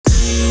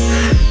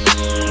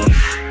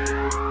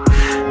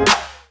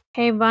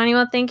Hey, Bonnie.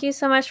 Well, thank you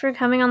so much for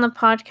coming on the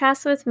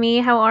podcast with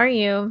me. How are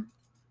you?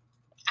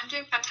 I'm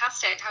doing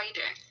fantastic. How are you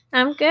doing?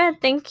 I'm good,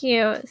 thank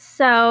you.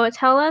 So,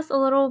 tell us a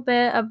little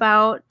bit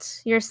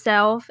about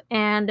yourself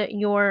and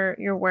your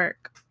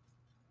work.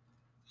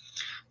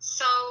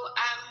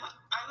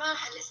 I'm a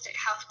holistic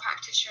health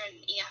practitioner and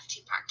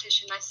EFT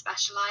practitioner. I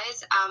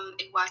specialize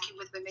in working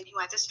with women who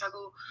either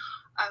struggle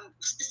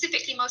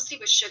specifically mostly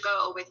with sugar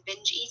or with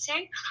binge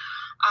eating.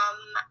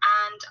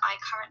 And I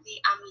currently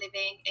am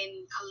living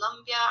in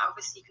Colombia.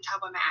 Obviously, you can tell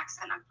by my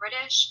accent, I'm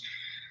British.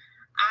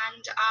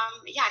 And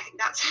yeah, I think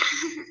that's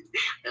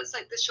that's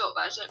like the short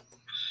version.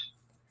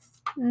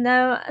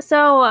 No,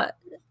 so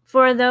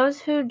for those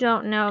who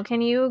don't know,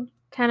 can you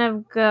kind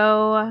of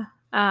go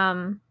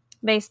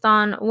based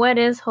on what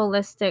is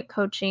holistic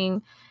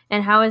coaching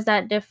and how is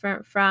that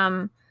different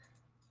from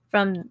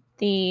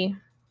the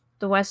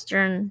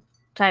Western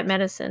type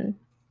medicine?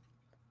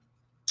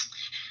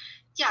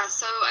 Yeah,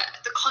 so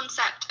the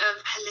concept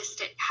of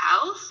holistic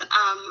health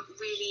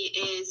really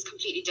is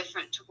completely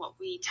different to what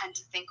we tend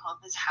to think of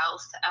as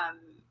health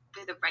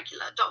with a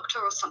regular doctor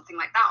or something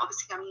like that.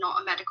 Obviously, I'm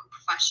not a medical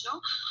professional.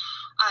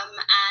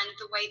 And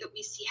the way that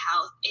we see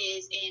health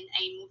is in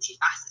a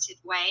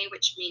multifaceted way,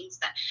 which means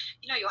that,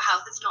 your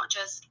health is not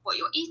just what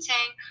you're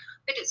eating,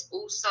 but it's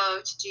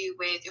also to do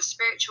with your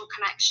spiritual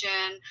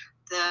connection,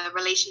 the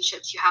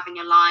relationships you have in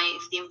your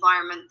life, the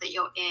environment that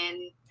you're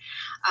in,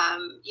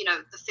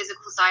 the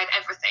physical side,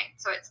 everything.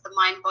 So it's the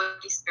mind,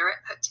 body, spirit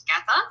put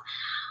together.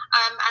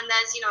 And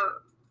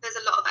there's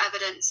a lot of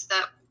evidence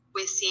that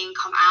we're seeing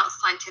come out,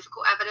 scientific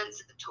evidence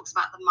that talks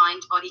about the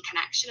mind-body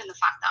connection and the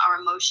fact that our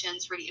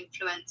emotions really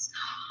influence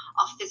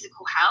our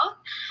physical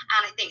health.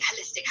 And I think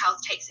holistic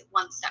health takes it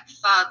one step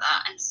further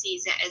and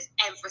sees it as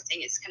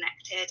everything is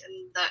connected,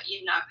 and that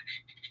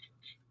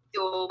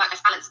your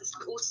work-life balance and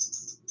stuff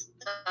also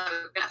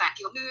going to affect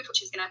your mood,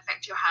 which is going to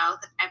affect your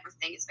health, and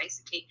everything is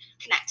basically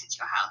connected to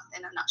your health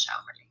in a nutshell,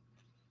 really.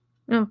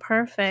 Oh,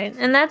 perfect.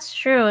 And that's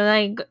true.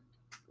 Like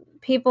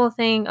people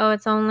think, oh,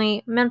 it's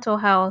only mental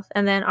health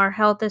and then our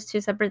health is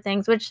two separate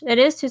things, which it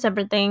is two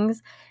separate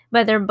things,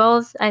 but they're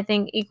both, I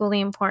think,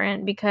 equally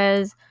important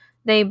because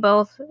they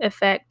both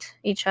affect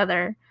each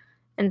other.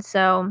 And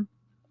so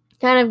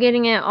kind of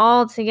getting it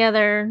all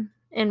together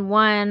in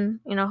one,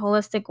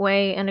 holistic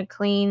way and a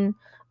clean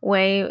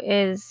way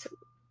is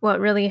what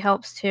really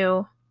helps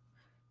too.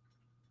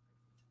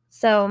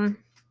 So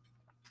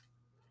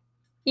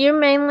you're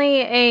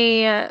mainly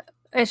a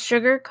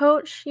sugar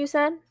coach, you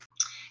said?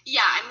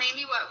 Yeah, I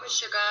mainly work with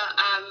sugar,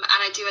 and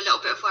I do a little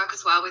bit of work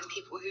as well with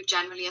people who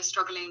generally are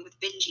struggling with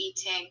binge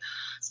eating,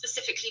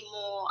 specifically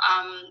more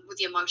with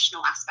the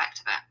emotional aspect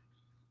of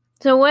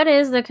it. So what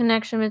is the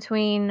connection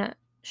between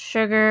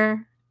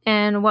sugar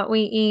and what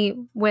we eat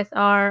with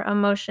our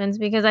emotions?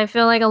 Because I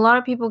feel like a lot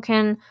of people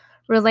can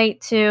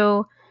relate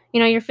to,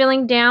 you're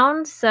feeling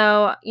down,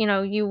 so,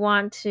 you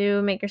want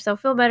to make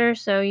yourself feel better,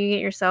 so you get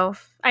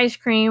yourself ice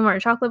cream or a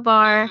chocolate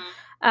bar.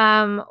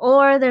 Mm-hmm.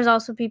 Or there's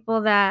also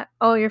people that,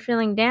 oh, you're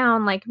feeling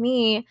down like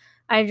me.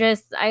 I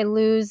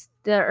lose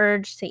the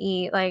urge to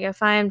eat. Like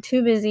if I'm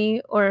too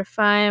busy or if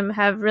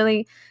have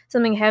really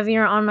something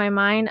heavier on my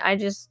mind, I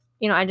just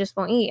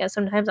won't eat.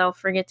 Sometimes I'll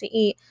forget to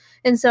eat.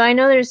 And so I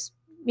know there's,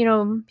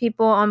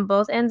 people on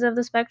both ends of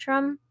the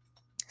spectrum.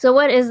 So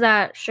what is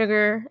that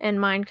sugar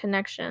and mind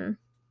connection?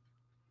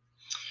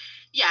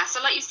 Yeah,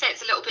 so like you say,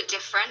 it's a little bit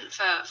different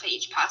for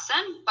each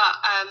person, but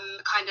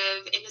kind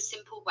of in a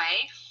simple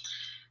way.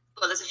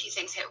 Well, there's a few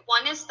things here.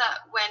 One is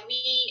that when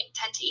we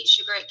tend to eat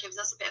sugar, it gives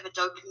us a bit of a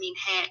dopamine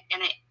hit,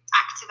 and it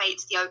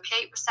activates the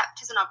opiate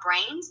receptors in our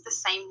brains the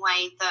same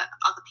way that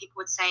other people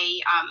would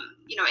say,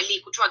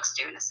 illegal drugs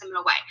do in a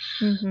similar way.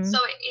 Mm-hmm. So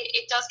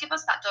it does give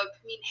us that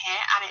dopamine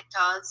hit, and it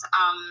does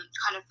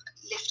kind of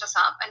lift us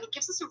up, and it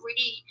gives us a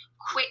really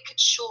quick,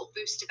 short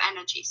boost of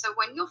energy. So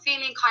when you're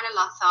feeling kind of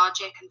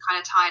lethargic and kind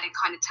of tired and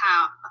kind of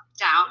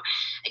down,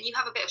 and you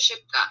have a bit of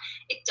sugar,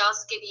 it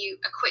does give you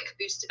a quick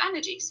boost of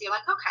energy. So you're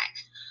like, okay.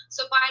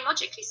 So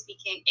biologically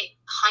speaking, it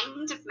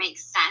kind of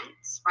makes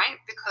sense,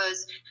 right?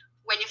 Because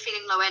when you're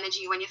feeling low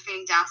energy, when you're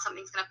feeling down,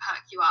 something's going to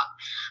perk you up.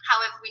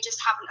 However, we just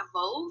haven't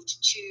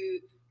evolved to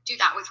do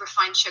that with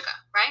refined sugar,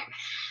 right?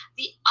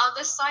 The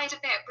other side of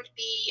it would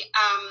be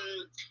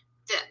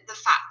the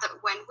fact that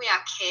when we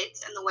are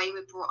kids and the way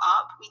we're brought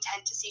up, we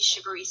tend to see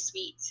sugary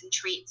sweets and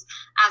treats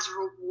as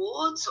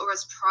rewards or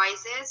as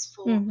prizes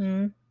for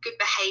Mm-hmm. good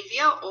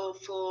behavior, or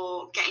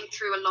for getting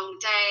through a long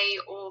day,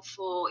 or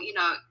for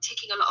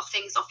ticking a lot of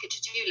things off your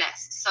to-do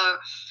list. So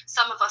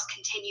some of us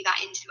continue that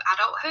into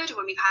adulthood.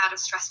 When we've had a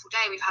stressful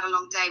day, we've had a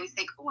long day, we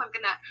think, oh, I'm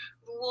gonna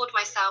reward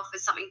myself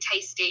with something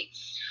tasty.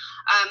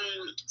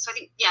 So I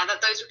think, yeah, that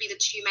those would be the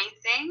two main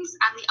things.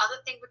 And the other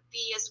thing would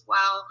be as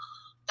well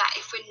that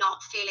if we're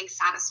not feeling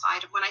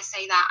satisfied, and when I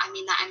say that, I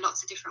mean that in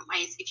lots of different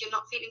ways. If you're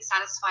not feeling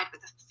satisfied with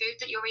the food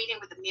that you're eating,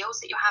 with the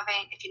meals that you're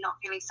having, if you're not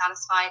feeling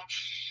satisfied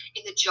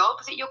in the job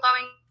that you're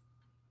going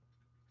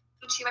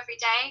to every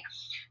day,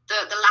 the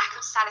lack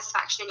of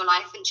satisfaction in your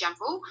life in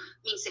general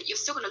means that you're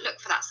still going to look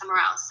for that somewhere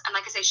else. And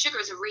like I say, sugar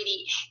is a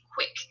really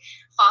quick,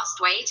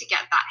 fast way to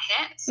get that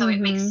hit. So it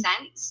makes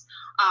sense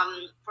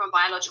from a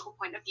biological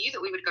point of view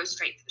that we would go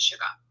straight for the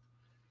sugar.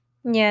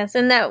 Yes,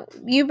 and that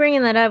you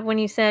bringing that up when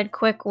you said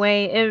quick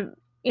way,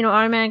 it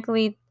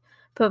automatically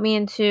put me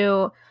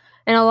into,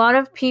 and a lot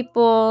of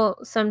people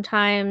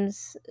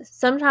sometimes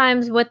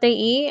what they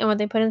eat and what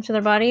they put into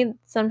their body,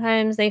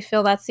 sometimes they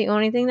feel that's the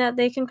only thing that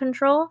they can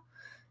control.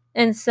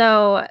 And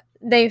so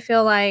they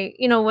feel like,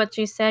 what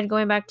you said,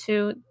 going back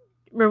to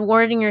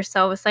rewarding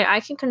yourself, it's like I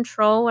can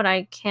control what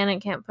I can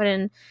and can't put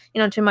in,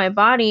 to my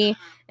body.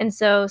 And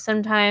so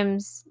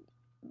sometimes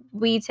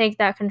we take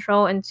that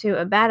control into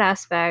a bad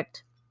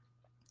aspect.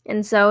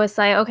 And so it's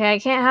like, okay, I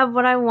can't have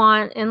what I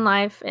want in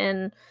life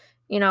in,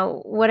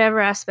 whatever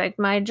aspect,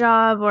 my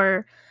job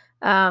or,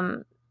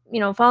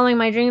 following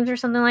my dreams or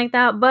something like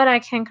that, but I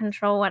can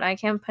control what I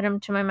can put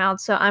into my mouth.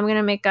 So I'm going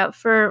to make up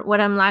for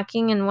what I'm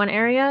lacking in one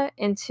area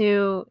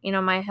into,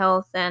 my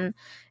health and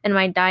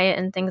my diet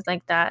and things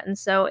like that. And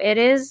so it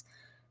is,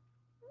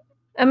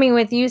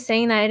 with you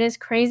saying that, it is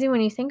crazy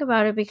when you think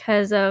about it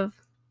because of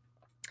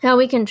how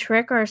we can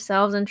trick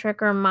ourselves and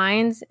trick our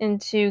minds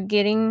into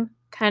getting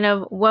kind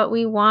of what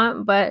we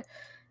want, but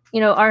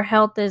our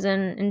health is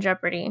in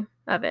jeopardy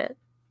of it.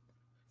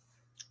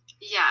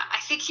 Yeah, I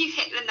think you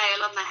hit the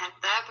nail on the head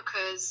there,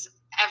 because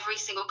every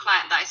single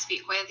client that I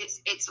speak with,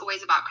 it's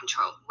always about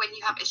control. When you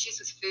have issues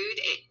with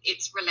food,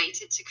 it's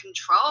related to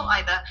control,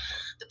 either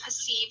the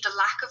perceived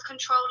lack of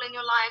control in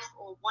your life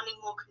or wanting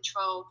more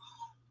control,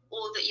 or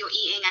that you're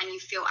eating and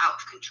you feel out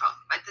of control.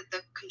 But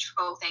the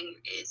control thing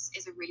is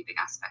a really big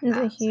aspect. It's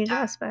a huge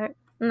aspect,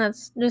 and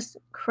that's just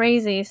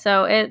crazy.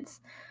 So it's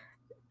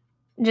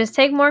just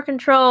take more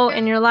control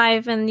in your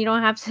life, and you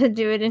don't have to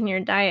do it in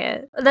your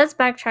diet. Let's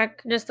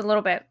backtrack just a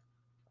little bit.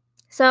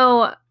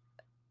 So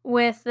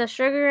with the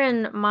sugar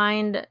and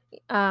mind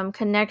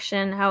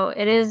connection, how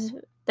it is,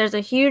 there's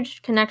a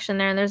huge connection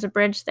there and there's a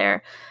bridge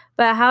there.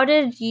 But how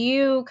did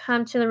you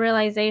come to the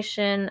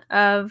realization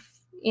of,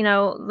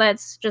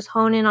 let's just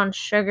hone in on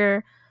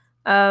sugar,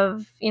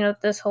 of,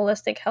 this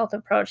holistic health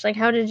approach? Like,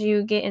 how did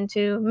you get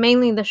into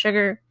mainly the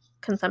sugar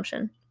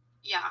consumption?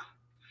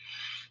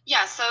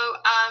 Yeah, so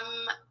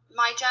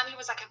my journey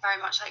was like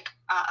very much like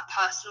a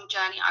personal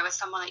journey. I was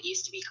someone that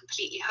used to be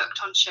completely hooked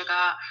on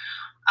sugar.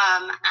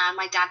 And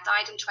my dad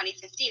died in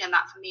 2015, and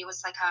that for me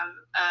was like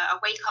a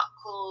wake-up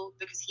call,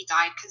 because he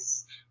died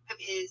because of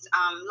his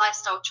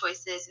lifestyle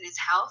choices and his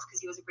health, because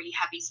he was a really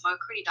heavy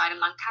smoker and he died of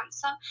lung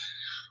cancer.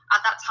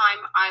 At that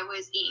time, I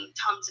was eating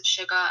tons of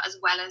sugar, as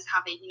well as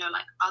having,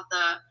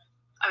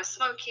 I was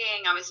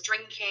smoking, I was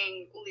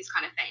drinking, all these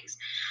kind of things.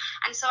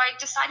 And so I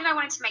decided I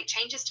wanted to make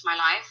changes to my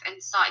life and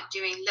started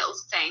doing little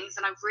things.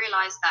 And I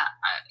realized that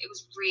it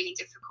was really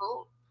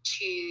difficult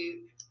to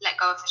let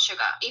go of the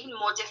sugar, even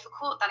more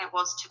difficult than it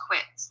was to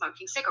quit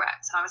smoking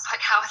cigarettes. And I was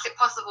like, how is it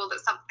possible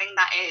that something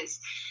that is,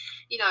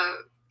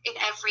 in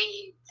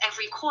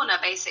every corner,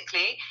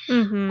 basically,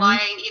 why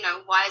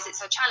is it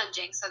so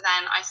challenging? So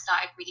then I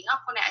started reading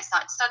up on it, I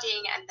started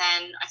studying, and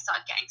then I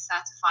started getting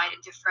certified in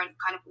different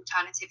kind of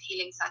alternative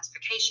healing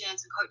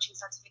certifications and coaching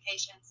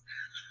certifications.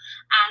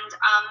 And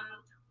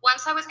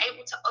once I was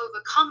able to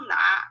overcome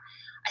that,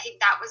 I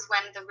think that was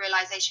when the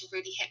realization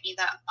really hit me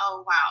that,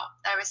 oh wow,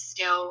 there is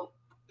still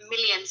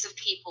millions of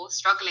people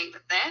struggling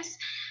with this.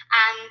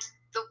 And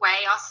the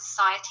way our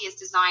society is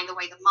designed, the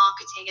way the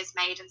marketing is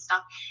made and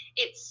stuff,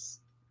 it's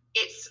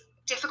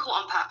difficult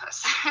on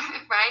purpose,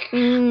 right?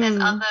 There's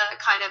other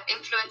kind of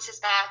influences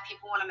there.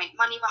 People want to make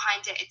money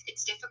behind it.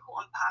 It's difficult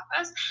on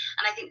purpose.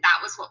 And I think that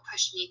was what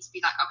pushed me to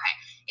be like, okay,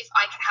 if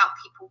I can help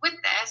people with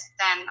this,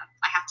 then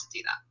I have to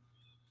do that.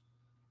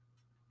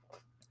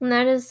 And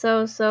that is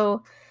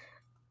so,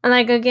 and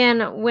like,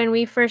 again, when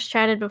we first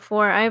chatted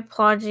before, I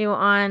applaud you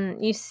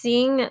on you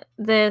seeing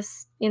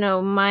this,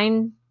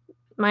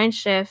 mind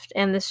shift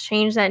and this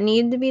change that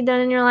needed to be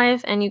done in your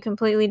life, and you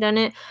completely done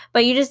it.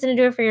 But you just didn't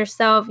do it for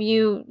yourself.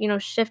 You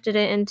shifted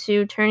it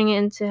into turning it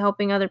into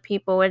helping other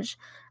people, which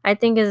I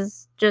think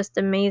is just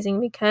amazing,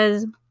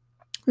 because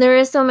there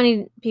is so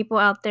many people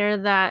out there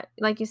that,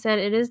 like you said,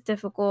 it is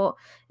difficult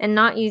and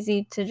not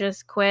easy to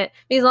just quit,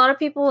 because a lot of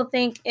people will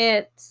think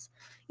it's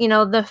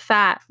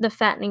the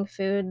fattening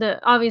food,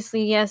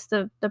 obviously, yes,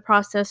 the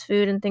processed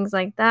food and things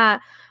like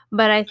that.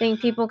 But I think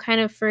people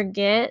kind of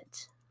forget,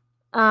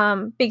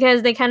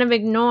 because they kind of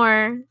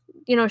ignore,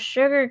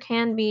 sugar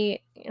can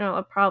be,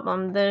 a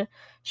problem. The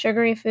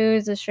sugary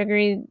foods, the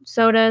sugary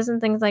sodas and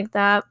things like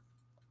that,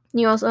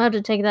 you also have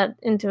to take that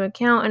into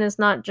account. And it's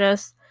not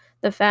just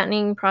the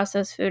fattening.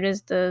 Processed food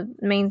is the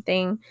main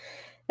thing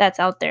that's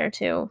out there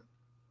too.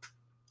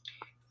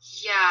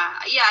 Yeah,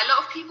 a lot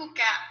of people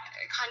get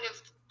kind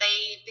of,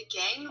 they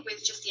begin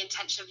with just the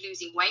intention of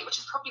losing weight, which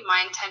is probably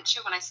my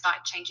intention when I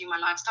started changing my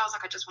lifestyle.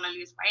 Like, I just want to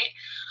lose weight.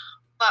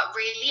 But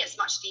really, it's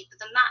much deeper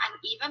than that. And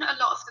even a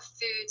lot of the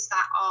foods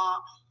that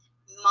are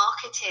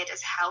marketed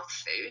as health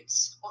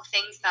foods, or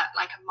things that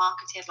like are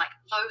marketed like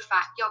low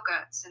fat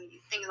yogurts and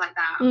things like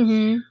that,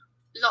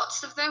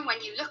 lots of them,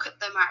 when you look at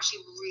them, are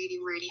actually really,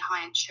 really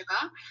high in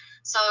sugar.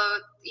 So,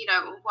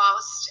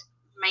 whilst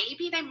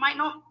maybe they might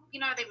not,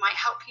 they might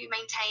help you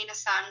maintain a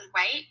certain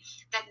weight,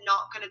 they're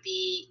not going to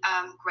be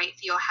great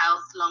for your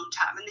health long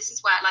term. And this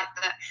is where like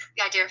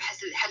the idea of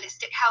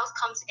holistic health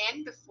comes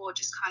in, before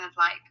just kind of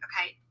like,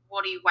 okay,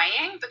 what are you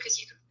weighing? Because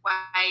you can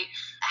weigh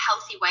a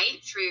healthy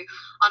weight through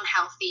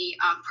unhealthy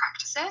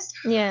practices.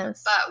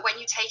 Yes. But when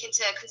you take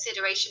into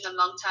consideration the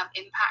long-term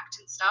impact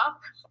and stuff,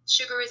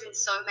 sugar is in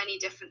so many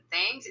different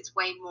things. It's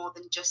way more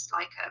than just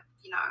like a,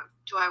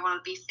 do I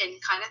want to be thin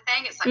kind of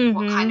thing. It's like,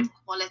 what kind of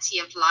quality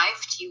of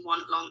life do you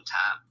want long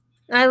term?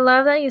 I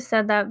love that you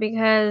said that,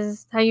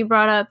 because how you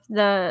brought up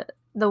the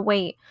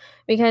weight,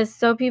 because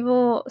so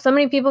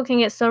many people can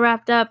get so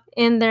wrapped up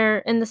in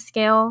the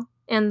scale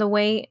and the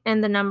weight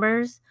and the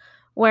numbers,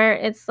 where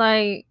it's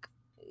like,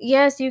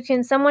 yes,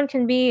 someone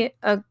can be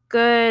a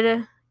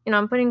good,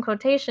 I'm putting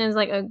quotations,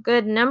 like a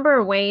good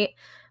number weight,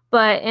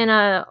 but in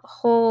their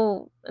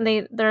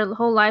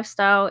whole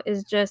lifestyle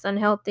is just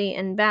unhealthy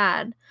and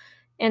bad.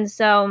 And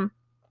so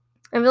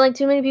I feel like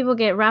too many people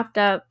get wrapped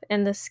up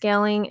in the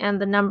scaling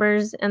and the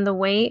numbers and the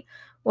weight,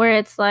 where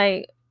it's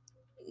like,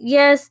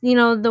 yes,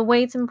 the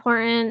weight's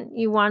important.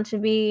 You want to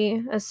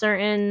be a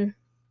certain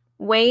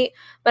weight,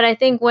 but I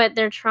think what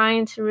they're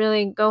trying to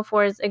really go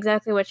for is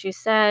exactly what you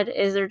said,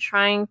 is they're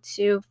trying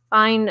to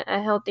find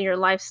a healthier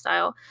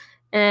lifestyle.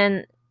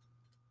 And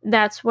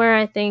that's where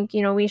I think,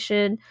 we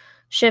should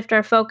shift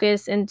our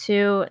focus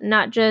into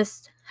not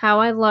just how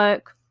I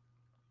look,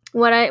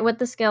 what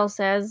the scale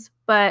says,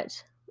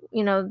 but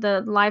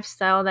the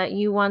lifestyle that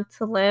you want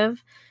to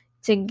live,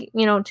 to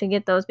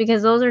get those,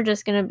 because those are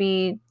just going to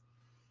be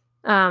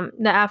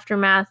the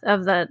aftermath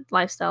of the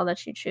lifestyle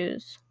that you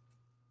choose.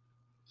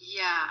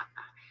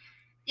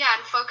 Yeah,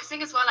 and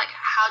focusing as well, like,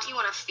 how do you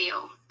want to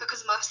feel?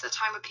 Because most of the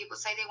time when people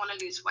say they want to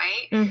lose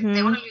weight,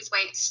 they want to lose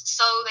weight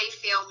so they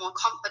feel more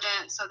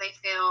confident, so they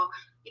feel,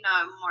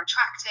 more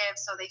attractive,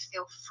 so they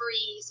feel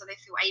free, so they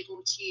feel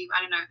able to,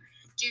 I don't know,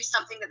 do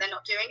something that they're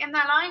not doing in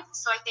their life.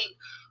 So I think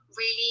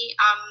really,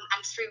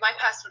 and through my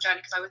personal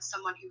journey, because I was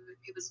someone who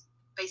was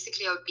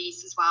basically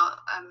obese as well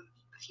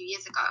a few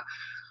years ago,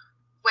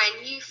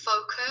 when you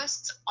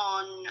focus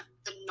on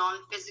the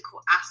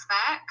non-physical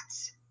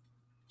aspects,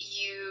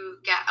 you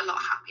get a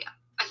lot happier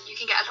and you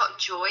can get a lot of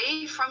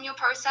joy from your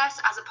process,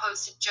 as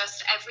opposed to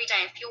just every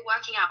day. If you're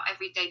working out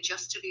every day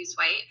just to lose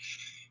weight,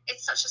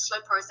 it's such a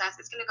slow process.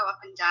 It's going to go up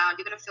and down.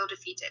 You're going to feel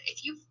defeated.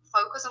 If you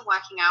focus on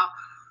working out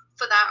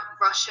for that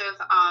rush of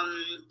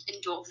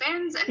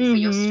endorphins and for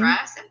your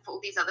stress and for all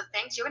these other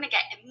things, you're going to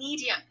get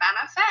immediate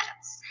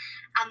benefits.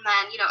 And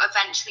then,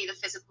 eventually the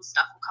physical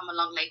stuff will come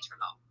along later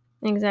along.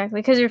 Exactly,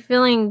 because you're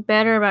feeling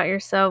better about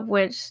yourself,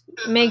 which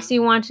makes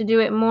you want to do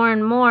it more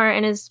and more,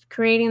 and is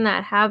creating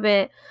that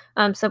habit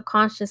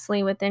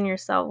subconsciously within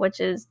yourself, which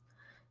is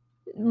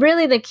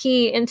really the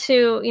key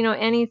into,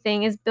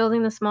 anything, is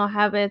building the small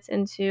habits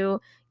into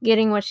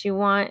getting what you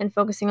want and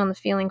focusing on the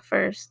feeling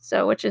first.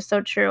 So, which is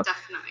so true.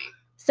 Definitely.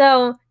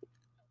 So,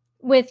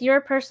 with your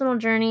personal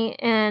journey,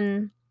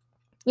 and,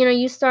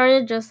 you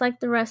started just like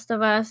the rest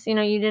of us, you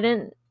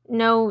didn't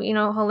know,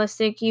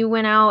 holistic. You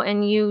went out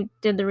and you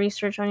did the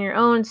research on your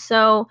own.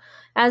 So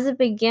as a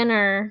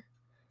beginner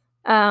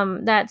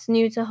that's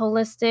new to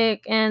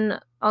holistic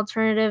and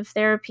alternative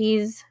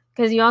therapies,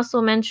 because you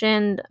also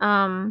mentioned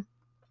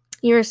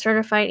you're a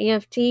certified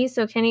EFT,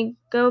 so can you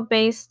go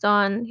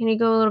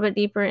a little bit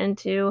deeper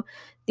into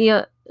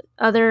the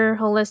other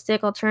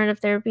holistic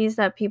alternative therapies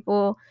that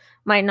people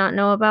might not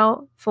know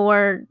about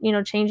for,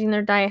 changing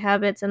their diet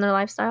habits and their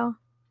lifestyle?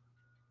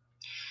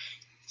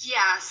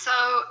 Yeah, so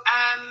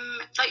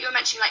like you were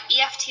mentioning, like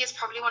EFT is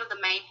probably one of the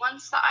main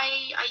ones that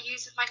I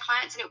use with my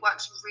clients, and it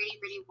works really,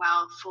 really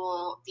well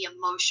for the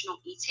emotional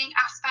eating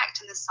aspect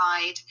and the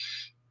side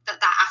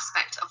that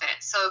aspect of it.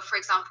 So, for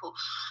example,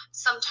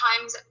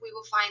 sometimes we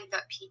will find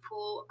that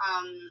people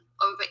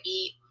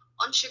overeat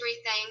on sugary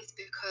things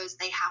because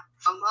they have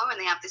FOMO and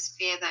they have this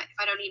fear that if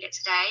I don't eat it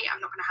today,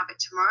 I'm not going to have it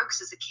tomorrow.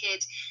 Because as a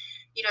kid,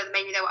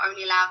 maybe they were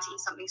only allowed to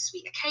eat something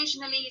sweet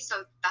occasionally,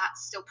 so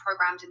that's still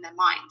programmed in their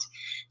mind.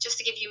 Just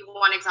to give you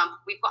one example,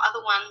 we've got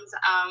other ones,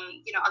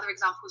 other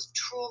examples of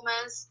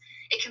traumas.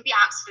 It can be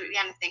absolutely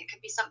anything. It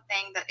could be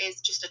something that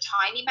is just a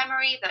tiny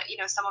memory that,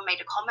 someone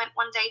made a comment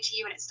one day to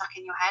you and it stuck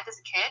in your head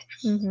as a kid.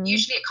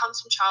 Usually it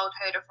comes from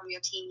childhood or from your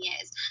teen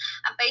years.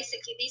 And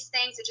basically these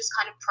things are just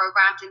kind of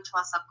programmed into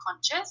our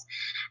subconscious.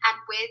 And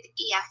with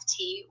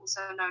EFT,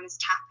 also known as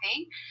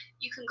tapping,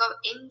 you can go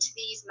into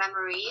these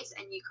memories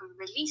and you can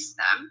release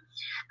them.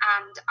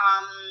 And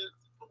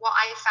what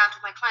I have found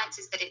with my clients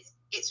is that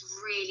it's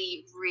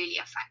really, really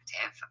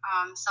effective.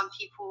 Some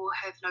people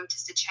have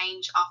noticed a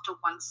change after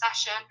one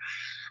session.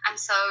 And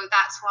so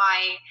that's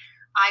why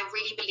I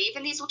really believe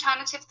in these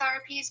alternative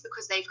therapies,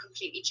 because they've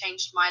completely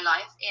changed my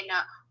life in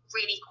a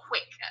really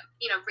quick,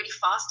 really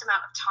fast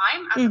amount of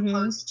time, as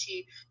opposed to,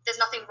 there's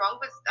nothing wrong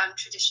with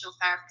traditional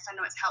therapies. I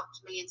know it's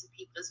helped millions of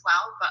people as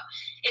well, but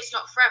it's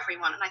not for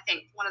everyone. And I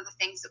think one of the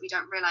things that we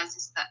don't realize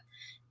is that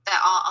there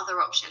are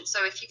other options.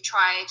 So if you've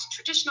tried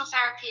traditional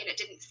therapy and it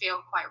didn't feel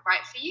quite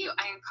right for you,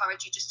 I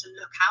encourage you just to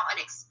look out and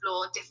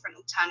explore different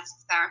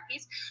alternative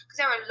therapies, because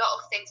there are a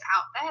lot of things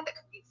out there that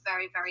can be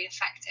very, very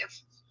effective.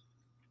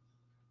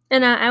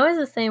 And I was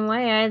the same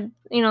way.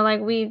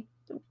 Like we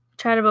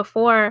chatted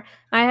before,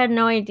 I had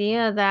no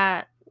idea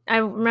that I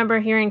remember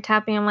hearing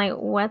tapping. I'm like,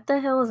 what the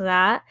hell is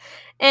that?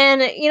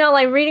 And,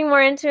 like reading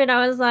more into it,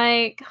 I was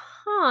like,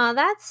 huh,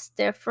 that's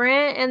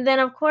different. And then,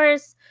 of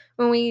course,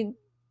 when we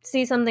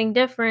see something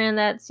different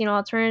that's,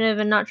 alternative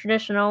and not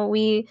traditional,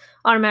 we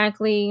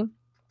automatically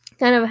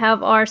kind of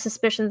have our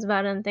suspicions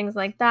about it and things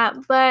like that.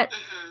 But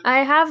I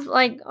have,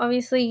 like,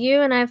 obviously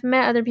you, and I've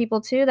met other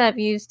people too that have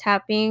used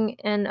tapping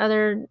and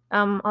other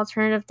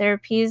alternative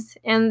therapies,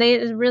 and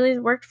it really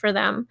worked for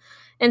them.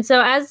 And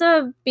so as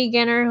a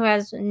beginner who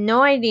has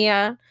no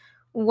idea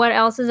what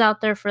else is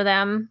out there for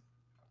them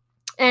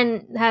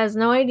and has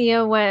no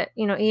idea what,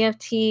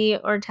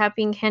 EFT or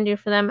tapping can do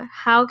for them,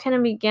 how can a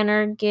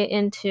beginner get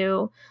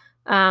into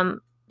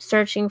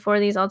searching for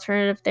these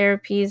alternative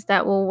therapies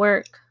that will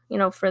work,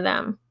 for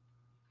them?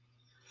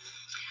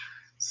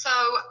 So,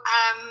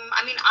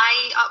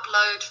 I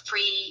upload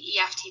free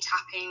EFT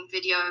tapping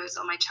videos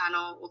on my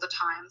channel all the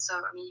time. So,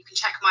 you can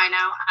check mine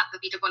out at the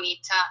Vida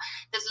Bonita.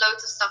 There's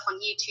loads of stuff on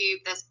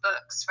YouTube. There's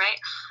books, right?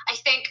 I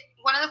think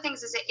one of the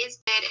things is it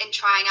is good in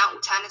trying out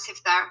alternative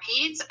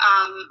therapies.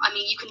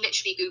 You can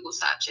literally Google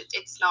search it.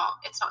 It's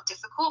not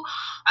difficult.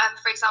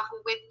 For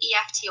example, with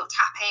EFT or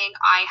tapping,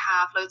 I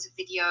have loads of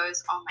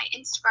videos on my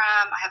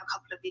Instagram. I have a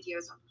couple of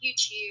videos on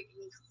YouTube.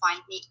 You can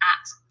find me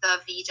at the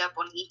Vida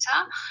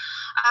Bonita.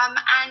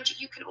 And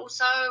you can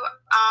also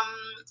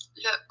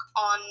look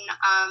on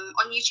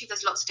YouTube.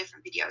 There's lots of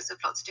different videos of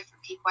lots of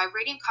different people. I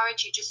really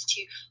encourage you just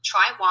to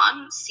try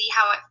one, see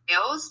how it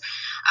feels.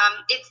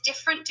 It's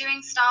different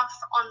doing stuff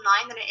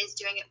online than it is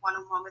doing it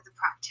one-on-one with a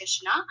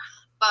practitioner,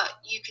 but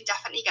you can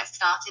definitely get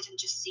started and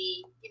just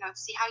see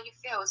how you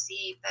feel,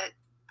 see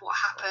what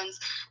happens.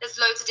 There's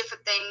loads of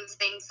different things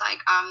like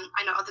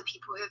I know other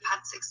people who have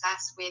had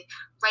success with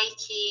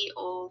Reiki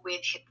or with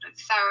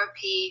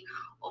hypnotherapy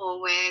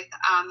or with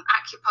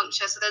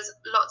acupuncture. So there's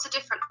lots of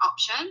different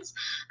options,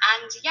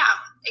 and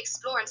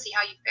explore and see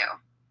how you feel.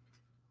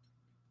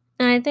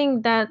 And I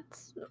think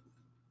that's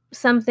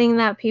something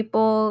that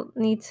people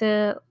need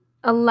to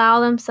allow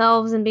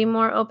themselves and be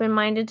more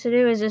open-minded to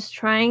do, is just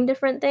trying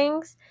different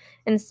things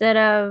instead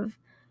of,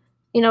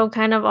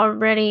 kind of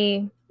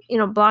already,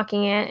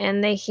 blocking it,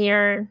 and they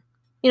hear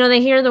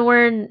the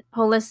word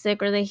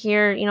holistic, or they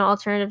hear,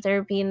 alternative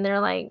therapy, and they're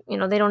like,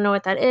 they don't know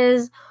what that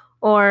is,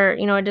 or,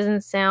 it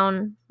doesn't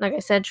sound, like I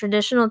said,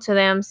 traditional to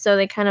them, so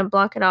they kind of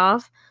block it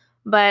off.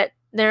 But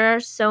there are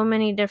so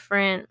many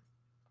different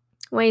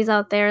ways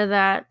out there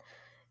that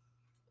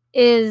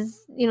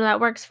that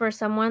works for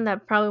someone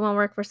that probably won't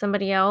work for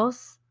somebody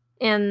else.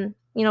 And,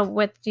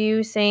 with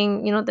you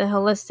saying, the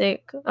holistic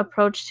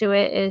approach to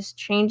it is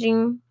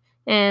changing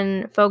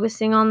and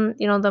focusing on,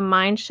 the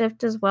mind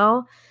shift as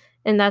well.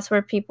 And that's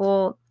where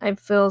people, I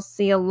feel,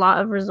 see a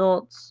lot of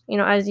results,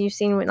 as you've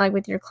seen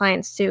with your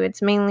clients too.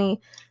 It's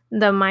mainly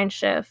the mind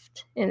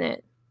shift in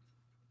it.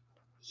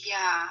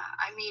 Yeah,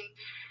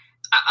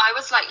 I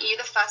was like you.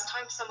 The first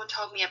time someone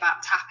told me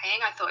about tapping,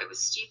 I thought it was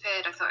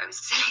stupid. I thought it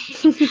was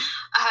silly.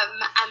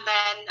 And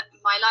then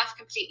my life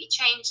completely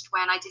changed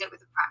when I did it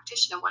with a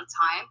practitioner one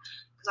time,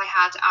 because I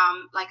had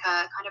like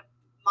a kind of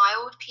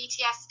mild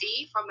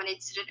PTSD from an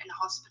incident in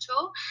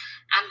hospital,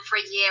 and for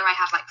a year I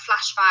had like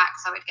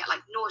flashbacks. I would get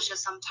like nausea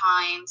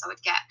sometimes.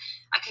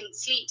 I couldn't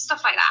sleep,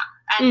 stuff like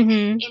that. And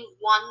in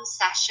one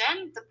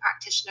session, the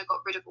practitioner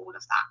got rid of all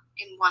of that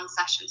in one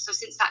session. So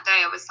since that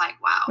day, I was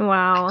like,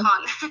 wow.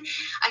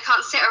 I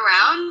can't sit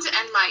around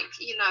and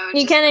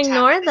you can't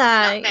ignore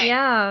that.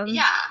 Yeah.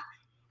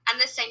 And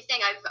the same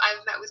thing,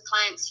 I've met with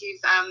clients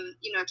who've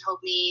told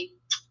me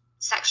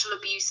sexual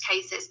abuse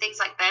cases, things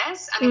like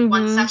this, and in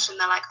one session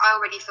they're like, I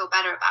already feel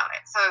better about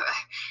it. So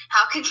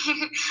how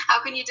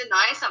can you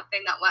deny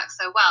something that works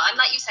so well? And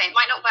like you say, it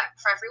might not work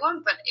for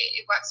everyone, but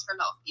it works for a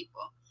lot of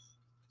people.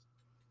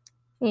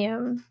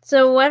 Yeah.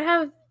 So what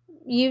have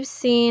you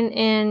seen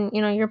in,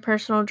 your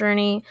personal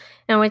journey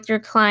and with your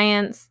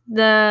clients,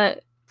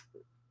 the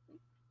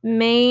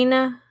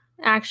main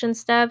action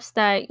steps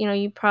that,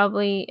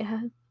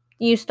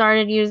 you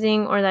started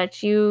using, or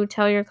that you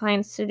tell your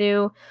clients to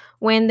do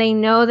when they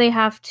know they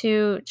have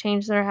to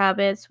change their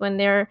habits, when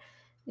they're,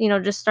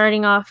 just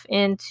starting off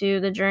into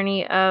the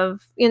journey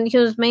of,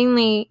 because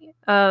mainly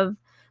of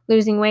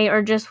losing weight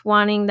or just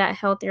wanting that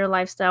healthier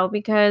lifestyle?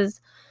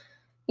 Because,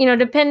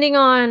 depending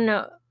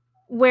on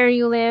where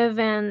you live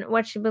and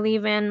what you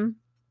believe in,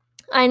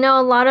 I know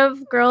a lot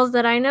of girls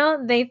that I know,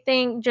 they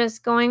think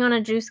just going on a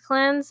juice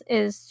cleanse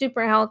is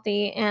super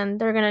healthy,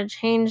 and they're going to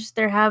change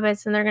their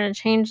habits and they're going to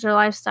change their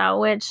lifestyle,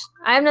 which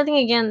I have nothing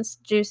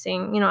against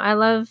juicing.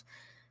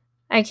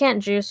 I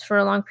can't juice for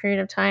a long period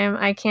of time.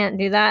 I can't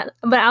do that,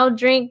 but I'll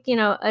drink,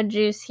 a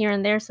juice here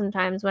and there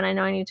sometimes when I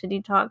know I need to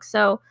detox.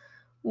 So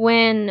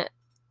when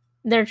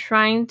they're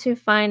trying to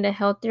find a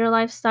healthier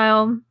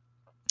lifestyle,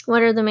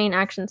 what are the main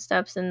action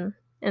steps in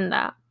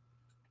that?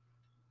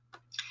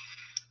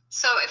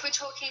 So if we're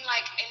talking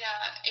like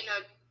in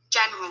a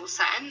general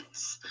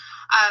sense,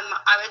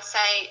 I would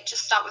say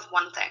just start with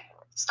one thing.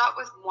 Start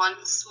with one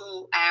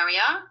small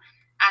area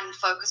and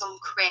focus on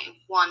creating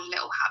one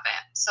little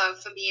habit. So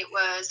for me, it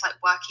was like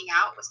working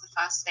out was the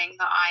first thing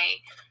that I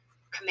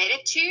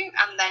committed to,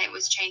 and then it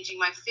was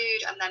changing my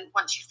food, and then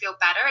once you feel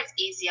better, it's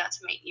easier to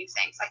make new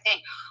things. I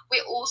think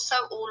we're also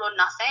all or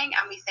nothing,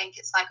 and we think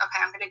it's like,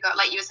 okay, I'm gonna go,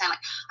 like you were saying,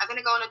 like I'm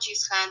gonna go on a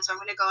juice cleanse or I'm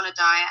gonna go on a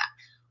diet,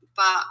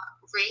 but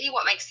really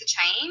what makes the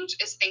change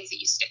is things that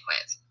you stick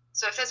with.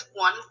 So if there's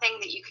one thing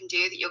that you can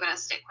do that you're going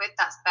to stick with,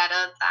 that's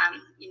better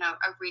than,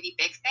 a really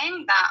big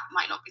thing that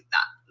might not be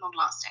that long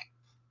lasting.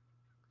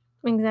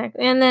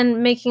 Exactly. And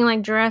then making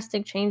like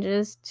drastic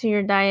changes to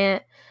your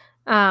diet,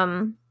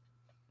 and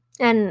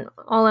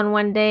all in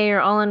one day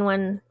or all in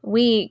one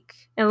week,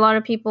 a lot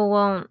of people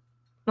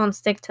won't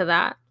stick to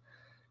that.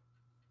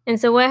 And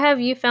so what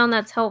have you found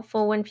that's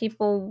helpful when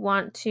people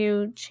want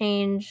to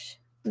change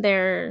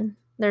their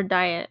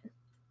diet?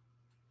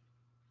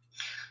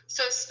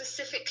 So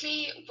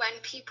specifically when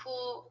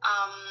people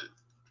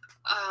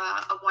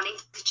are wanting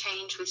to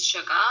change with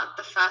sugar,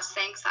 the first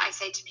things that I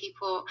say to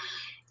people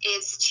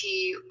is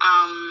to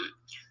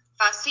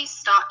firstly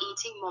start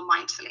eating more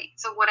mindfully.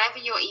 So whatever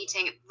you're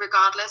eating,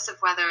 regardless of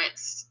whether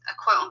it's a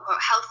quote unquote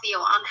healthy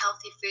or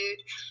unhealthy food,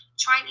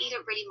 try and eat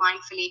it really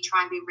mindfully.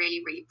 Try and be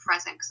really, really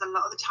present. Because a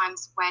lot of the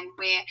times when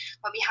we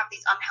have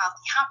these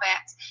unhealthy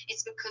habits,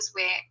 it's because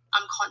we're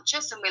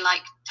unconscious and we're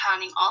like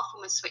turning off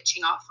and we're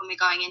switching off and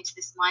we're going into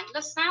this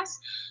mindlessness.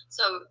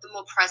 So the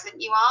more present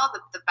you are,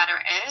 the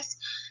better it is.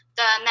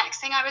 The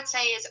next thing I would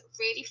say is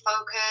really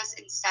focus,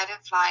 instead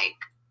of like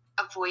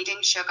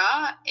avoiding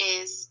sugar,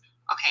 is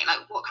okay,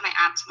 like what can I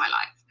add to my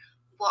life?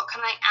 What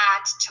can I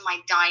add to my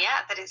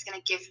diet that is going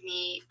to give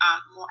me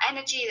more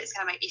energy, that's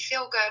going to make me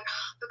feel good?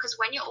 Because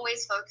when you're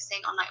always focusing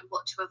on like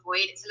what to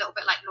avoid, it's a little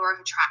bit like law of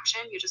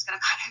attraction. You're just going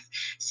to kind of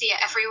see it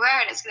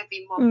everywhere and it's going to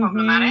be more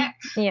problematic.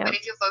 Yeah. But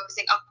if you're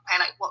focusing, okay,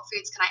 like what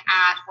foods can I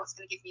add? What's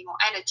going to give me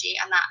more energy?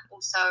 And that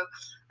also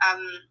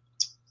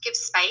give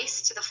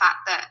space to the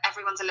fact that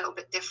everyone's a little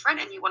bit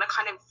different, and you want to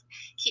kind of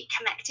keep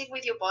connecting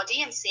with your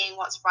body and seeing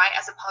what's right,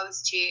 as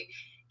opposed to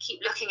keep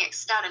looking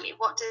externally.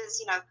 What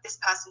does this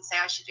person say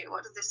I should do?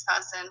 What does this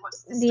person? What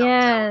does this doctor?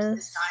 What does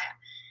this diet?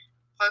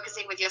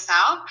 Focusing with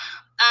yourself,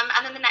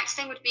 and then the next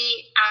thing would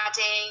be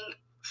adding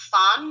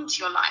fun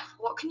to your life.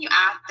 What can you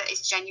add that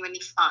is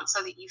genuinely fun,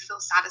 so that you feel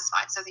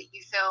satisfied, so that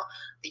you feel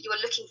that you are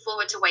looking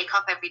forward to wake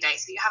up every day,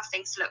 so you have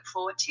things to look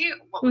forward to?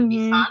 What would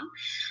be fun?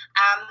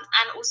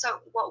 And also,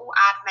 what will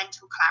add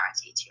mental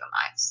clarity to your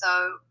life?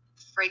 So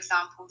for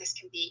example, this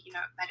can be,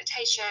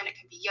 meditation, it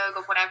can be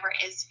yoga, whatever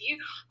it is for you,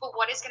 but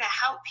what is going to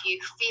help you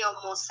feel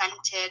more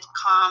centered,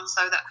 calm,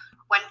 so that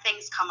when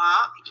things come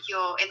up,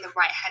 you're in the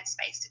right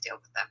headspace to deal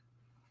with them.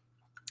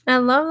 I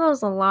love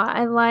those a lot.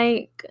 I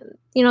like,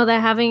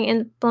 that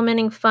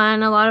implementing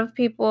fun. A lot of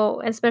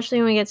people, especially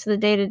when we get to the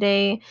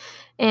day-to-day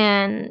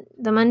and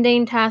the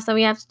mundane tasks that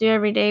we have to do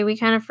every day, we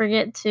kind of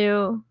forget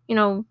to,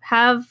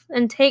 have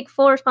and take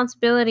full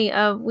responsibility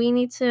of, we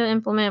need to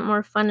implement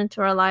more fun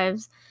into our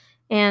lives.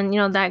 And,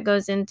 that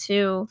goes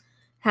into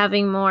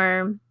having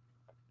more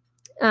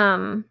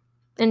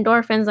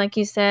endorphins, like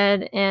you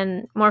said,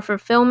 and more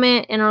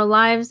fulfillment in our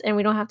lives. And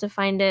we don't have to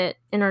find it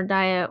in our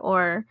diet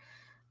or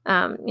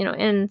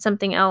in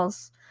something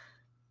else.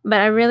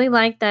 But I really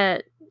like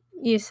that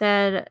you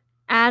said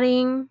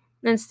adding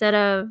instead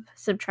of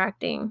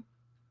subtracting,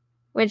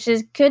 which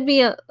could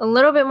be a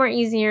little bit more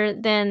easier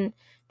than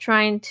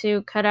trying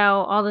to cut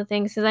out all the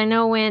things. Because I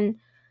know when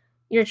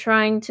you're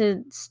trying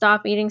to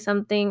stop eating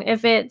something,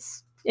 if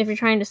you're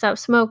trying to stop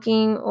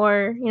smoking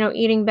or,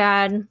 eating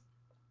bad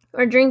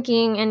or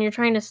drinking, and you're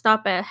trying to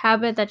stop a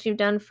habit that you've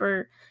done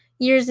for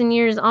years and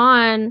years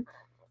on,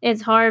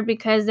 it's hard,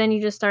 because then you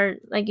just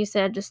start, like you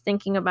said, just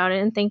thinking about it,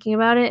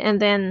 and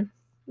then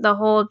the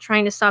whole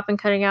trying to stop and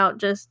cutting out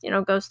just,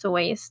 goes to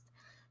waste.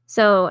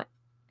 So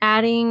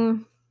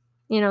adding,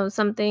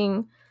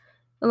 something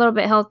a little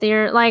bit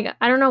healthier. Like,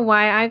 I don't know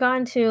why I got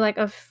into like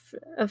a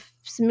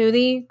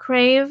smoothie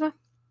crave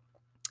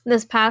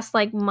this past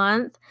like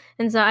month,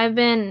 and so I've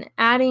been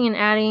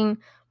adding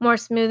more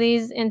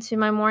smoothies into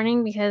my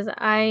morning, because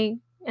I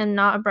am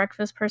not a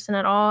breakfast person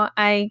at all.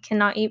 I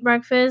cannot eat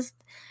breakfast,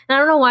 and I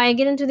don't know why I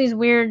get into these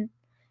weird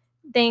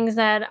things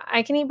that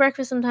I can eat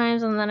breakfast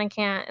sometimes and then I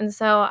can't. And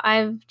so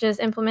I've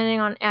just implementing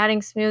on adding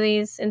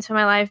smoothies into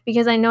my life,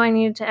 because I know I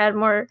needed to add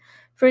more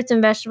fruits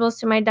and vegetables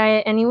to my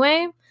diet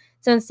anyway.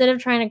 So instead of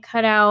trying to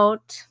cut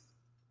out,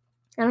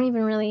 I don't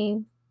even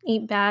really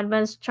eat bad,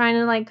 but it's trying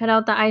to like cut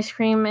out the ice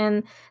cream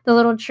and the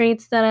little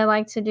treats that I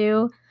like to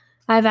do,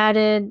 I've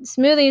added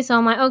smoothies. So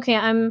I'm like,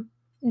 okay,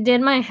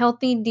 did my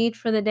healthy deed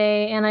for the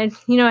day, and I,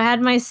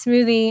 had my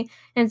smoothie.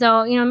 And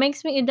so,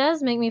 it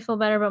does make me feel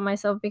better about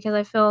myself, because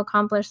I feel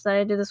accomplished that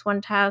I did this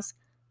one task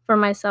for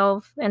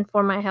myself and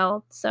for my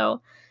health.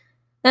 So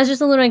that's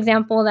just a little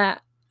example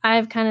that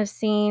I've kind of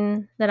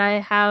seen that I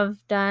have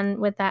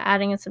done with that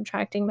adding and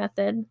subtracting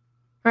method,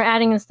 or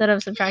adding instead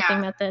of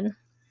subtracting method.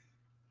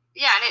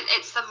 Yeah, and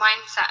it's the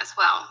mindset as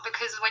well,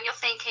 because when you're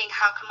thinking,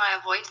 how can I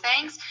avoid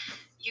things,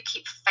 you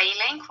keep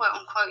failing, quote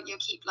unquote. You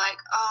keep like,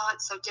 oh,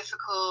 it's so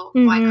difficult.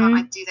 Why can't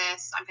I do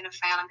this? I'm going to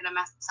fail. I'm going to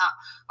mess up.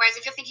 Whereas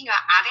if you're thinking about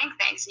adding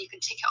things and you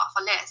can tick it off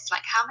a list,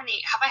 like how many,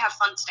 have I had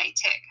fun today?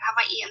 Tick. Have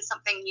I eaten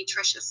something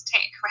nutritious?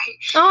 Tick, right?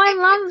 Oh, I It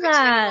love puts you in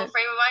a that. more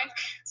frame of mind,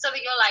 so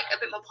that you're like a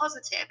bit more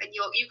positive, and you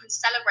can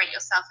celebrate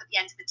yourself at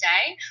the end of the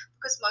day.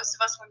 Because most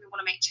of us, when we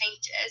want to make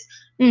changes,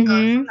 we go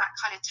from that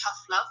kind of tough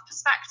love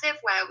perspective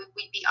where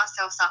we beat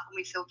ourselves up and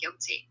we feel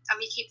guilty,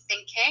 and we keep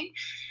thinking,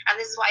 and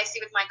this is what I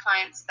see with my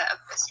clients that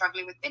are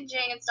struggling with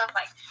binging and stuff,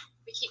 like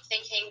we keep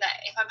thinking that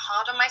if I'm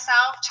hard on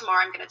myself,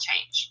 tomorrow I'm going to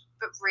change.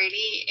 But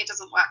really, it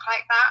doesn't work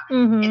like that.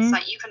 It's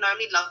like you can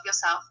only love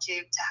yourself to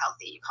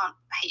healthy. You can't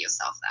hate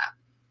yourself there.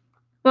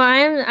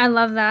 Well, I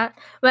love that,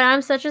 but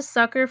I'm such a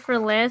sucker for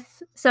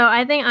lists. So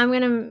I think I'm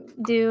gonna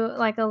do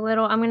like I'm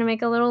gonna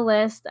make a little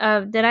list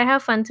of, did I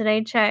have fun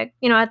today? Check.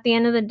 At the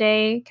end of the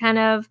day, kind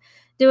of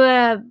do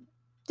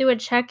a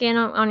check in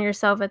on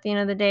yourself at the end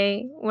of the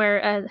day, where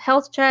a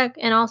health check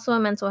and also a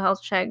mental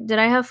health check. Did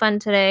I have fun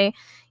today?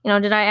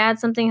 Did I add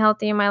something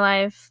healthy in my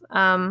life?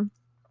 And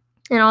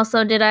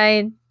also, did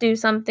I do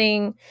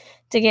something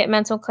to get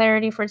mental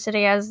clarity for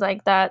today? As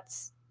like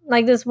that's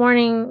like this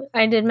morning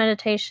I did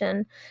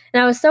meditation,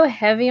 and I was so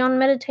heavy on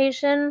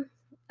meditation,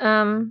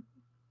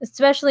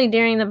 especially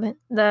during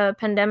the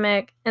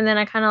pandemic, and then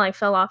I kind of like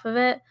fell off of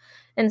it,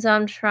 and so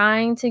I'm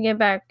trying to get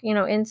back,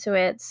 into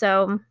it.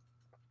 So,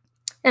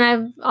 and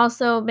I've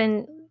also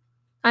been,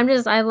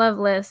 I love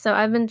lists, so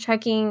I've been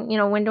checking,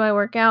 when do I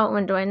work out,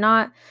 when do I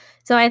not.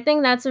 So I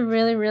think that's a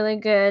really, really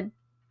good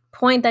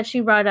point that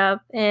you brought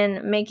up,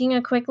 in making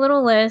a quick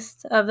little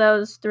list of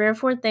those 3 or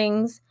 4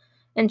 things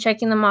and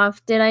checking them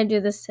off. Did I do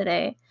this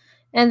today?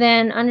 And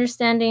then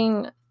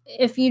understanding,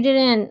 if you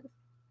didn't,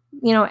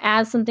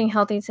 add something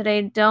healthy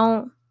today,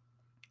 don't,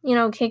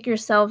 kick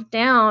yourself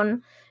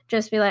down.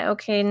 Just be like,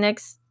 okay,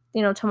 next,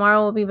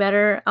 tomorrow will be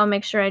better. I'll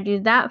make sure I do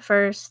that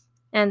first,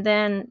 and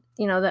then,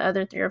 the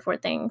other 3 or 4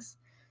 things.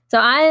 So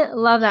I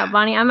love that,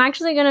 Bonnie. I'm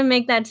actually going to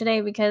make that today,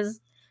 because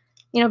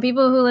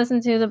people who listen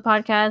to the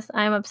podcast,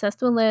 I'm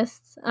obsessed with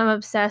lists. I'm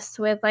obsessed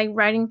with like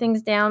writing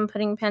things down,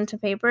 putting pen to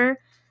paper,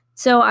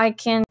 so I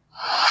can.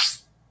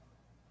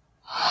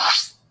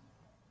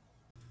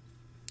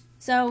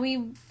 So we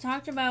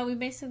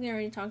basically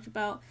already talked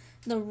about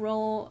the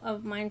role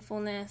of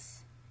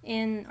mindfulness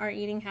in our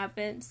eating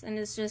habits, and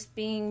it's just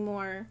being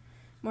more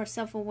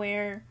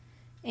self-aware,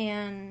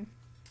 and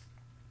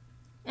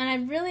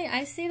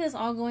I see this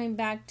all going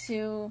back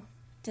to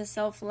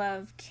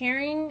self-love,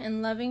 caring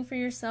and loving for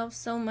yourself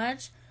so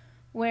much,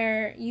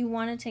 where you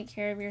want to take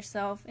care of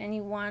yourself and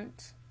you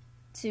want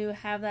to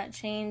have that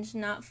change,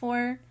 not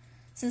for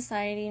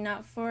society,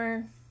 not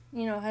for,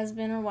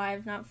 husband or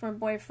wife, not for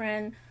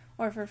boyfriend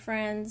or for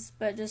friends,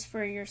 but just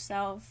for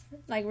yourself.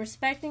 Like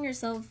respecting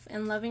yourself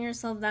and loving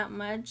yourself that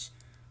much,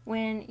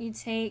 when you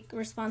take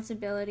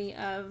responsibility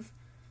of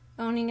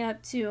owning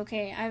up to,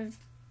 okay, I've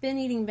been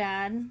eating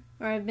bad,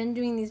 or I've been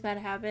doing these bad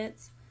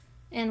habits,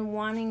 and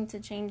wanting to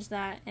change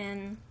that,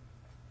 and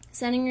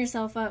setting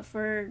yourself up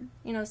for,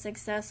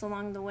 success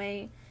along the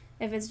way.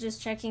 If it's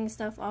just checking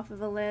stuff off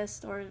of a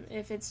list, or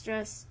if it's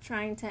just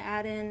trying to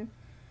add in,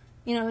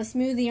 a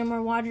smoothie or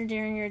more water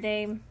during your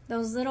day,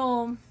 those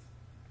little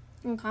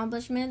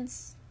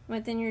accomplishments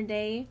within your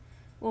day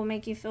will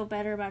make you feel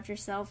better about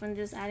yourself, and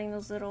just adding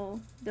those little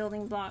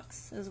building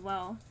blocks as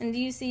well. And do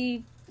you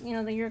see,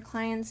 that your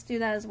clients do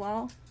that as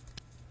well?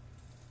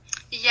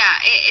 Yeah,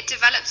 it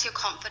develops your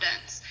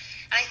confidence.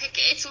 And I think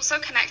it's also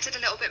connected a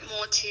little bit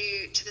more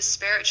to the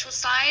spiritual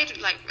side,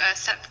 like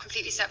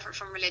completely separate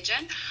from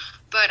religion.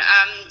 But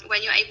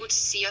when you're able to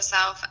see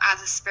yourself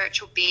as a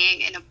spiritual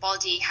being in a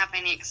body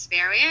having an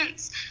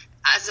experience,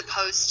 as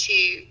opposed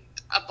to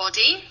a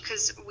body,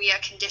 because we are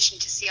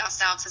conditioned to see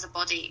ourselves as a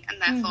body,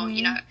 and therefore,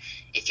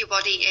 if your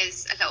body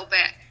is a little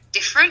bit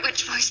different,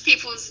 which most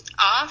people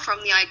are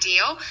from the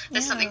ideal,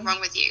 there's something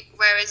wrong with you.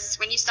 Whereas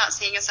when you start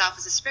seeing yourself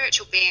as a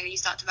spiritual being and you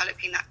start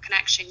developing that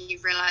connection, you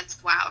realize,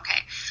 wow, okay,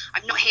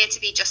 I'm not here to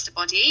be just a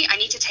body. I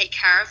need to take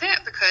care of it,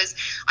 because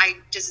I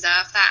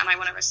deserve that, and I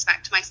want to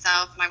respect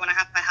myself, and I want to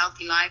have a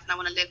healthy life, and I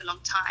want to live a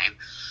long time.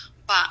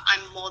 But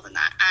I'm more than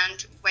that.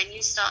 And when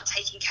you start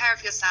taking care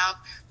of yourself,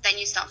 then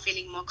you start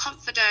feeling more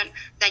confident.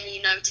 Then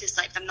you notice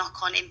like the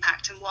knock-on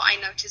impact. And what I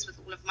notice with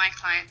all of my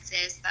clients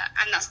is that,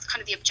 and that's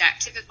kind of the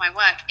objective of my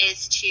work,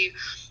 is to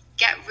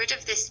get rid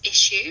of this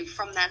issue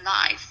from their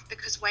life.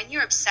 Because when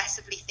you're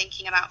obsessively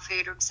thinking about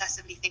food or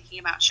obsessively thinking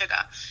about sugar,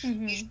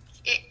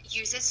 it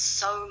uses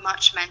so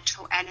much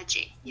mental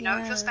energy.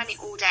 If you're spending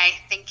all day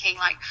thinking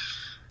like,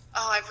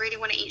 oh, I really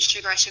want to eat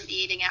sugar, I shouldn't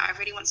be eating it. I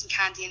really want some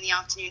candy in the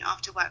afternoon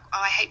after work. Oh,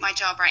 I hate my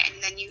job, right?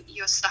 And then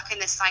you're stuck in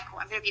this cycle.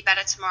 I'm going to be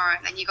better tomorrow.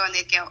 And then you go in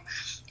the guilt.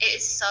 It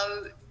is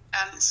so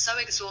so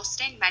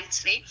exhausting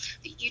mentally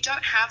that you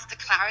don't have the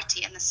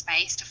clarity and the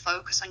space to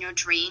focus on your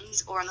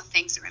dreams or on the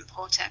things that are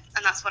important.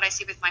 And that's what I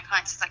see with my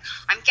clients. It's like,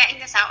 I'm getting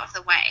this out of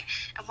the way.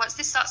 And once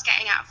this starts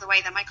getting out of the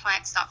way, then my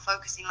clients start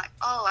focusing like,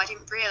 oh, I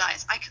didn't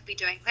realize I could be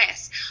doing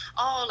this.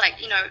 Oh,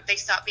 like, you know, they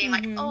start being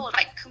like, oh,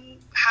 like,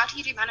 how do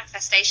you do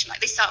manifestation? Like,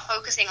 they start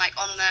focusing like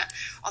on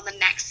the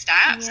next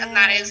steps. And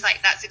that is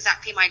like, that's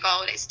exactly my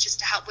goal. It's just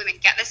to help women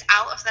get this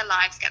out of their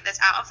lives, get this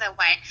out of their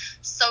way,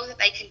 so that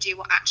they can do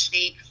what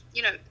actually,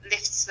 you know,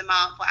 lifts them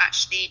up, what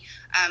actually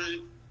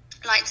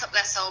lights up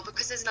their soul.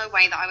 Because there's no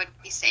way that I would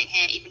be sitting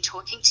here even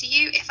talking to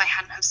you if I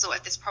hadn't have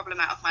sorted this problem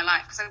out of my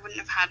life, because I wouldn't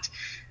have had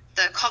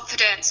the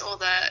confidence or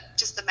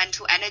the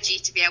mental energy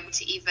to be able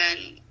to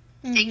even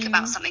think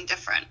about something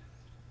different.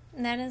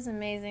 That is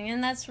amazing,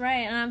 and that's right.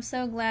 And I'm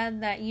so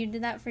glad that you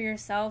did that for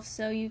yourself,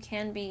 so you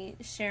can be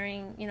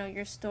sharing, you know,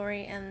 your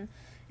story and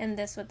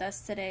this with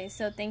us today.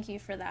 So thank you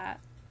for that.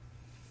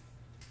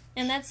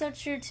 And that's so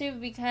true too,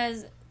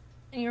 because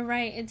you're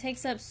right, it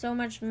takes up so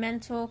much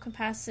mental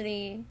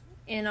capacity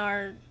in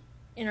our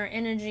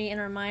energy, in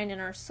our mind, in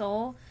our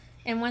soul.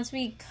 And once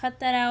we cut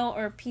that out,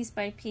 or piece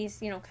by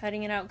piece, you know,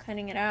 cutting it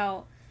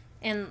out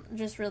and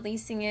just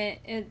releasing it,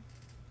 it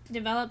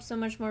develops so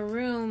much more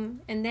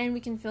room. And then we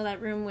can fill that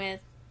room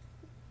with,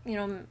 you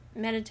know,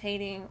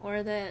 meditating,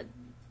 or the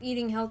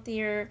eating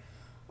healthier,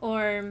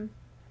 or,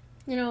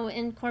 you know,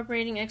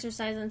 incorporating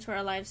exercise into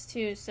our lives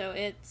too. So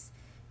it's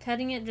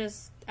cutting it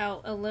just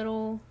out a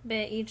little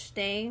bit each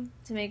day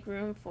to make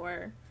room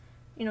for,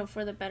 you know,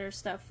 for the better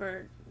stuff,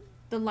 for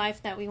the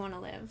life that we want to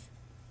live.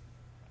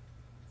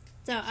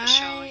 So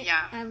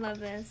I love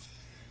this.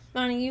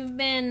 Bonnie, you've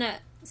been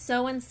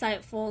so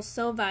insightful,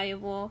 so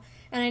valuable,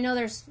 and I know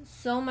there's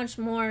so much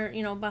more,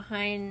 you know,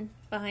 behind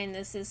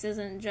this. This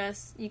isn't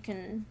just,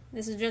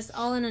 this is just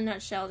all in a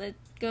nutshell. It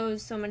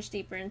goes so much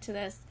deeper into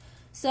this.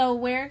 So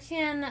where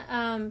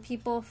can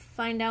people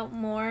find out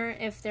more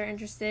if they're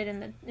interested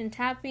in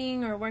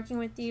tapping or working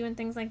with you and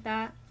things like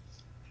that?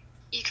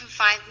 You can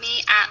find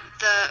me at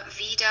the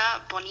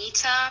Vida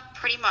Bonita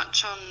pretty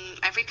much on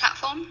every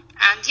platform.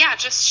 And yeah,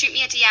 just shoot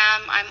me a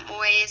DM. I'm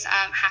always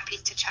happy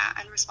to chat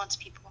and respond to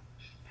people.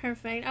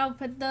 Perfect. I'll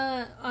put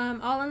the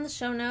all in the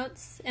show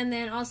notes, and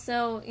then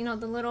also, you know,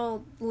 the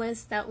little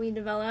list that we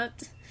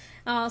developed,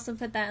 I'll also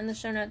put that in the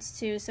show notes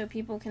too, so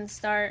people can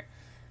start.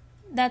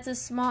 That's a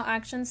small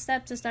action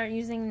step to start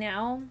using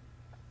now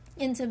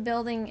into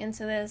building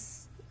into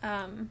this,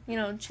 you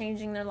know,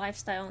 changing their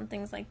lifestyle and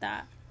things like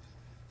that.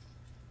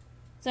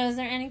 So is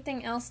there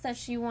anything else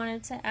that you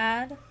wanted to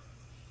add?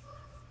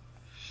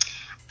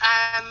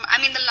 I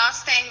mean, the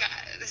last thing,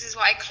 this is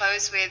what I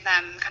close with,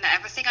 kind of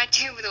everything I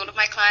do with all of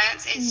my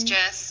clients is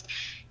just,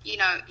 you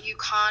know, you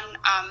can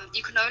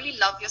only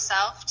love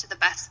yourself to the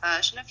best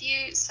version of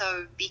you.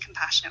 So be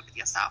compassionate with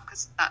yourself,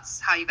 because that's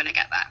how you're going to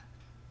get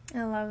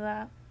there. I love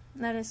that.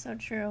 That is so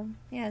true.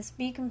 Yes,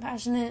 be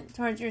compassionate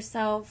towards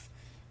yourself.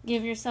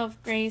 Give yourself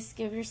grace.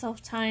 Give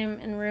yourself time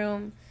and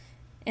room.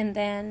 And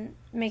then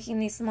making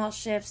these small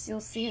shifts,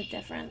 you'll see a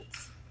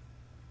difference.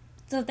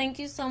 So thank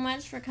you so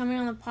much for coming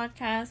on the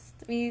podcast.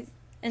 We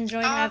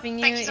enjoyed having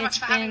you. Thank you so much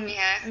for having me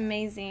here.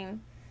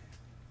 Amazing.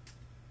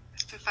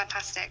 It's been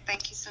fantastic.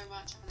 Thank you so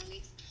much,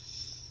 Annalise.